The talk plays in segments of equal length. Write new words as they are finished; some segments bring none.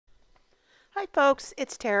Hi folks,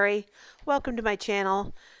 it's Terry. Welcome to my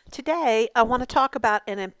channel. Today I want to talk about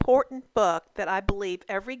an important book that I believe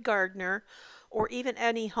every gardener or even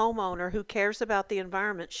any homeowner who cares about the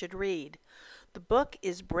environment should read. The book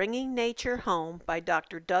is Bringing Nature Home by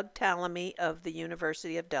Dr. Doug Tallamy of the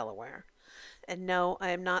University of Delaware. And no,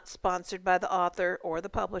 I am not sponsored by the author or the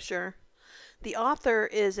publisher. The author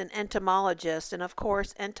is an entomologist, and of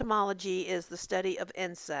course, entomology is the study of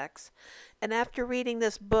insects. And after reading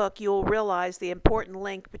this book, you will realize the important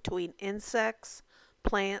link between insects,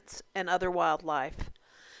 plants, and other wildlife.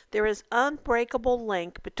 There is unbreakable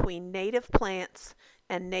link between native plants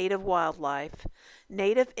and native wildlife.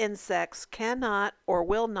 Native insects cannot or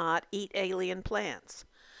will not eat alien plants.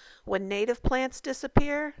 When native plants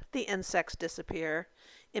disappear, the insects disappear,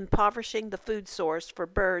 impoverishing the food source for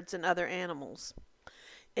birds and other animals.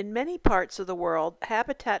 In many parts of the world,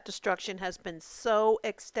 habitat destruction has been so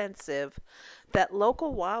extensive that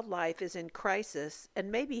local wildlife is in crisis and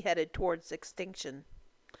may be headed towards extinction.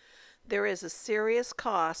 There is a serious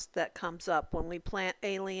cost that comes up when we plant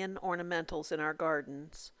alien ornamentals in our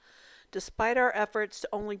gardens. Despite our efforts to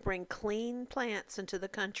only bring clean plants into the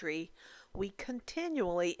country, we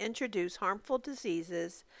continually introduce harmful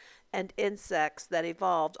diseases and insects that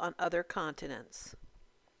evolved on other continents.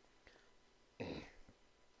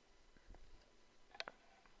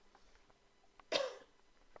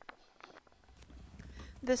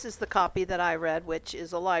 This is the copy that I read, which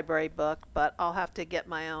is a library book, but I'll have to get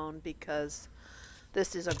my own because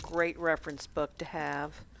this is a great reference book to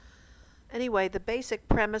have. Anyway, the basic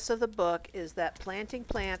premise of the book is that planting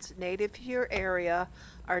plants native to your area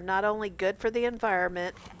are not only good for the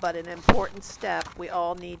environment, but an important step we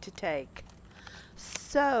all need to take.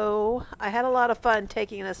 So, I had a lot of fun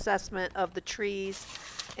taking an assessment of the trees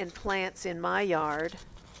and plants in my yard.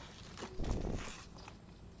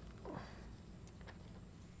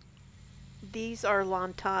 These are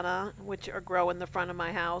lantana, which grow in the front of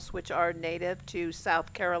my house, which are native to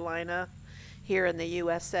South Carolina, here in the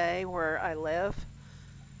USA where I live.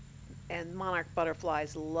 And monarch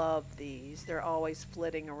butterflies love these. They're always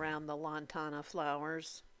flitting around the lantana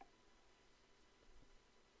flowers.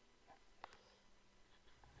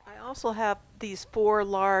 I also have these 4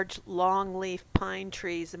 large longleaf pine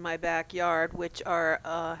trees in my backyard, which are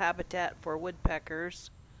a habitat for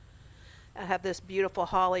woodpeckers. I have this beautiful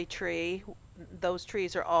holly tree. Those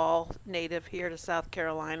trees are all native here to South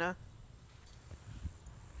Carolina.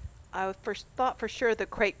 I first thought for sure the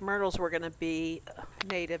crepe myrtles were going to be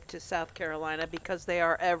native to South Carolina because they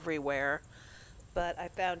are everywhere, but I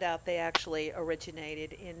found out they actually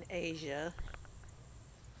originated in Asia.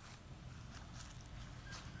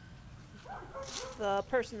 The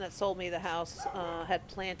person that sold me the house had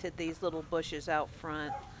planted these little bushes out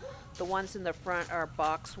front. The ones in the front are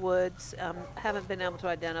boxwoods. Haven't been able to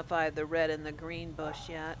identify the red and the green bush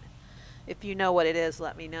yet. If you know what it is,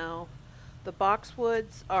 let me know. The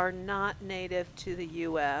boxwoods are not native to the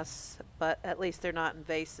U.S., but at least they're not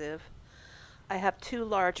invasive. I have 2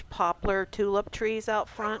 large poplar tulip trees out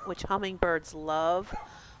front, which hummingbirds love,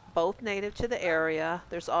 both native to the area.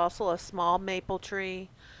 There's also a small maple tree,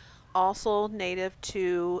 also native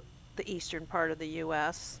to the eastern part of the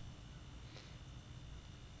U.S.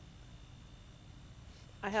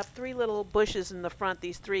 I have 3 little bushes in the front,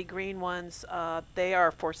 these 3 green ones. They are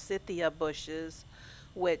forsythia bushes,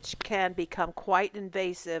 which can become quite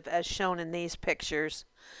invasive as shown in these pictures.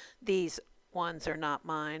 These ones are not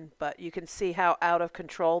mine, but you can see how out of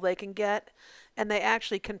control they can get, and they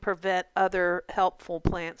actually can prevent other helpful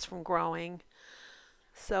plants from growing.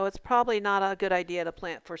 So it's probably not a good idea to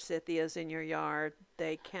plant forsythias in your yard.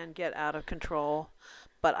 They can get out of control,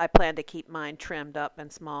 but I plan to keep mine trimmed up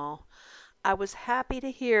and small. I was happy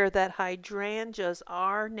to hear that hydrangeas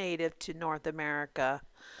are native to North America.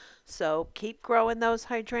 So keep growing those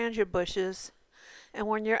hydrangea bushes. And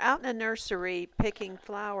when you're out in a nursery picking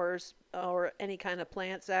flowers or any kind of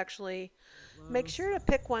plants actually, make sure to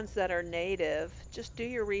pick ones that are native. Just do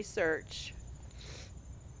your research.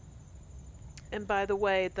 And by the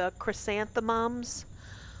way, the chrysanthemums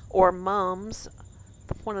or mums,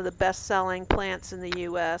 one of the best-selling plants in the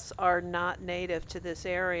U.S., are not native to this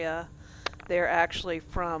area. They're actually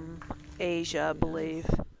from Asia, I believe.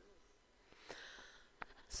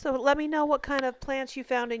 So let me know what kind of plants you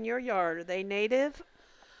found in your yard. Are they native?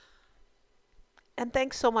 And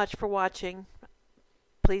thanks so much for watching.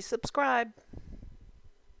 Please subscribe.